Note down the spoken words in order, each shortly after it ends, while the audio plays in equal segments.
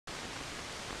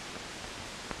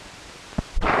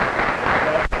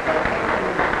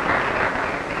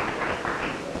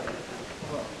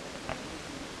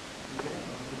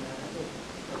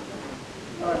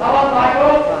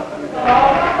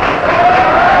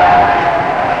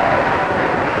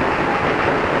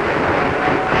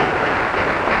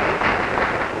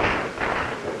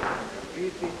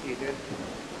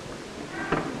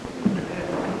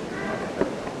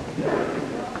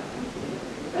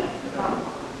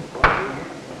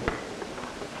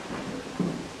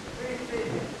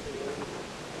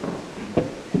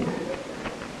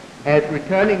As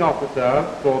returning officer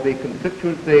for the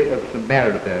constituency of St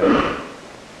Marylebone,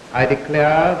 I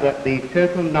declare that the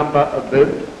total number of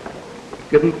votes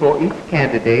given for each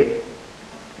candidate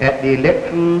at the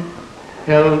election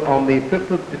held on the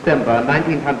 5th of December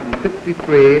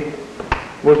 1963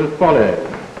 was as follows.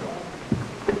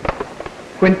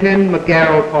 Quintin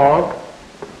Hogg,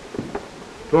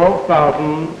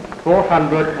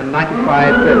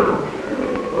 12,495 votes.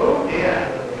 Oh dear.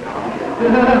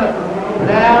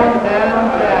 Down.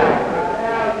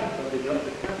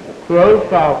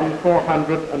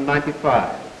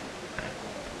 12,495.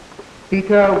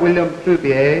 Peter William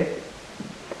Trubier,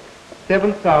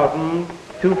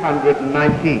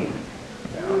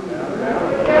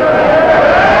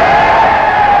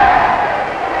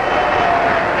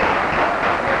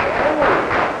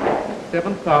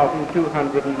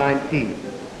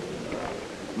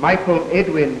 Michael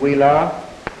Edwin Wheeler,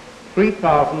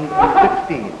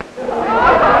 3,016.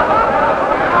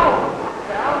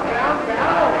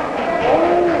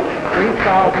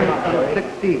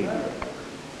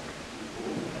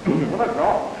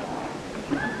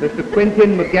 Mr.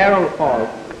 Quintin Hogg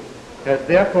has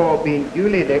therefore been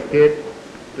duly elected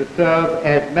to serve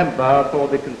as member for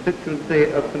the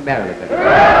constituency of St Marylebone.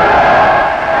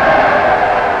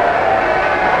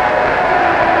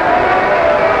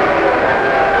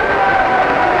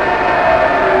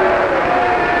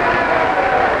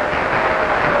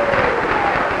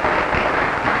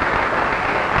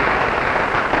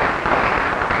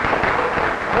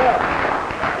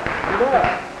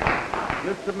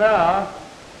 Mr. Mayor,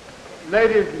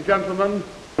 ladies and gentlemen,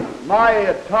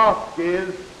 my task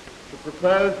is to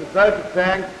propose a vote of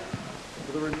thanks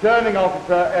to the returning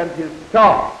officer and his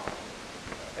staff.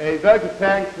 A vote of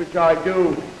thanks which I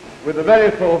do with a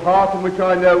very full heart and which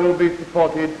I know will be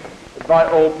supported by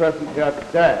all present here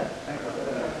today.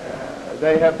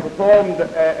 They have performed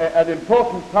an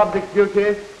important public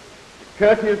duty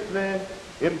courteously,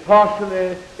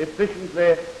 impartially,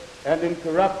 efficiently, and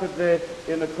incorruptibly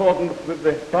in accordance with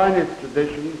the finest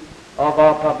traditions of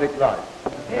our public life.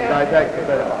 And I thank you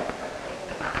very much.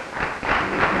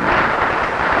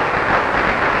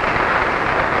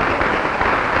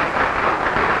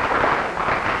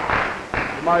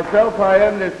 For myself, I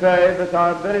only say that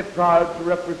I am very proud to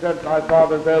represent my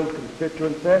father's old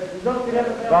constituency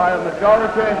by a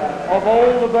majority of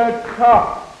all the votes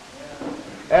cast.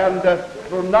 And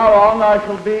from now on, I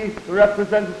shall be the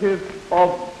representative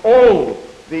of all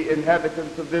the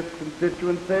inhabitants of this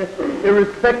constituency,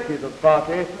 irrespective of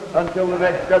party, until the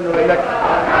next general election.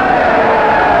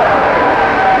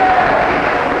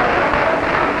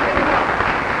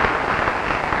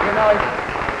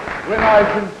 When I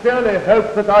sincerely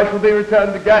hope that I shall be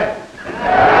returned again.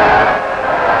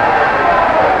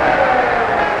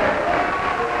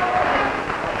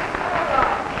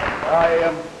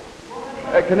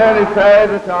 I can only say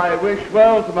that I wish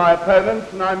well to my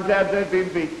opponents, and I'm glad they've been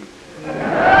beaten.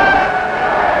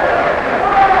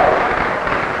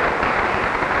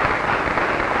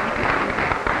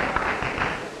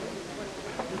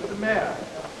 Mr. Mayor,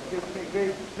 it gives me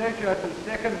great pleasure to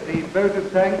second the vote of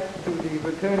thanks to the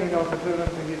returning officer and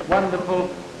to his wonderful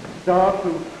staff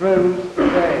who froze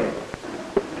today.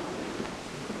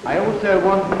 I also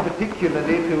want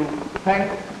particularly to thank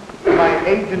my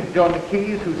agent John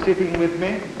Keyes, who's sitting with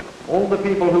me, all the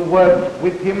people who worked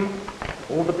with him,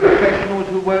 all the professionals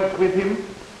who worked with him,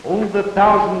 all the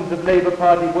thousands of Labour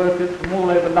Party workers from all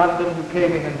over London who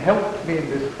came in and helped me in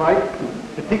this fight,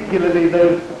 particularly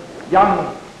those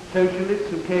young socialists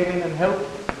who came in and helped.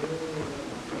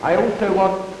 I also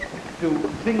want to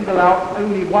single out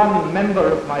only one member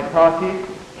of my party,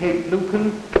 Kate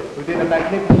Lucan, who did a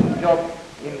magnificent job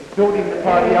in building the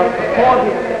party up before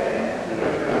the election.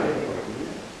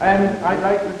 And I'd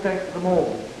like to thank them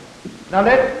all. Now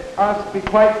let us be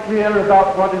quite clear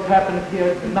about what has happened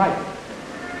here tonight.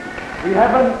 We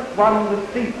haven't won the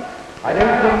seat. I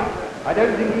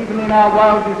don't think even in our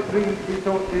wildest dreams we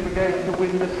thought we were going to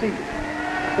win the seat.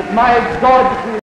 But my God,